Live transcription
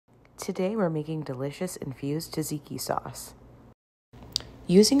Today we're making delicious infused tzatziki sauce.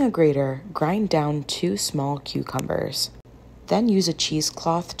 Using a grater, grind down 2 small cucumbers. Then use a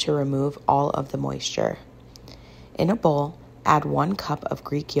cheesecloth to remove all of the moisture. In a bowl, add 1 cup of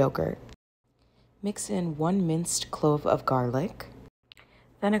Greek yogurt. Mix in 1 minced clove of garlic,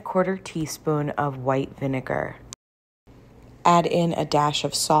 then a 1/4 teaspoon of white vinegar. Add in a dash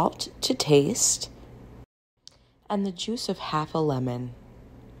of salt to taste and the juice of half a lemon.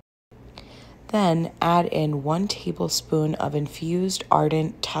 Then add in 1 tablespoon of infused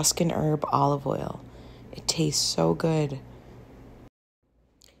Ardent Tuscan herb olive oil. It tastes so good.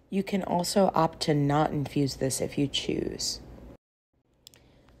 You can also opt to not infuse this if you choose.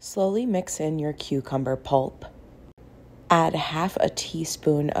 Slowly mix in your cucumber pulp. Add 1/2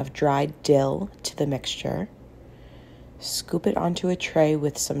 teaspoon of dried dill to the mixture. Scoop it onto a tray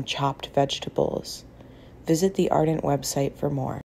with some chopped vegetables. Visit the Ardent website for more.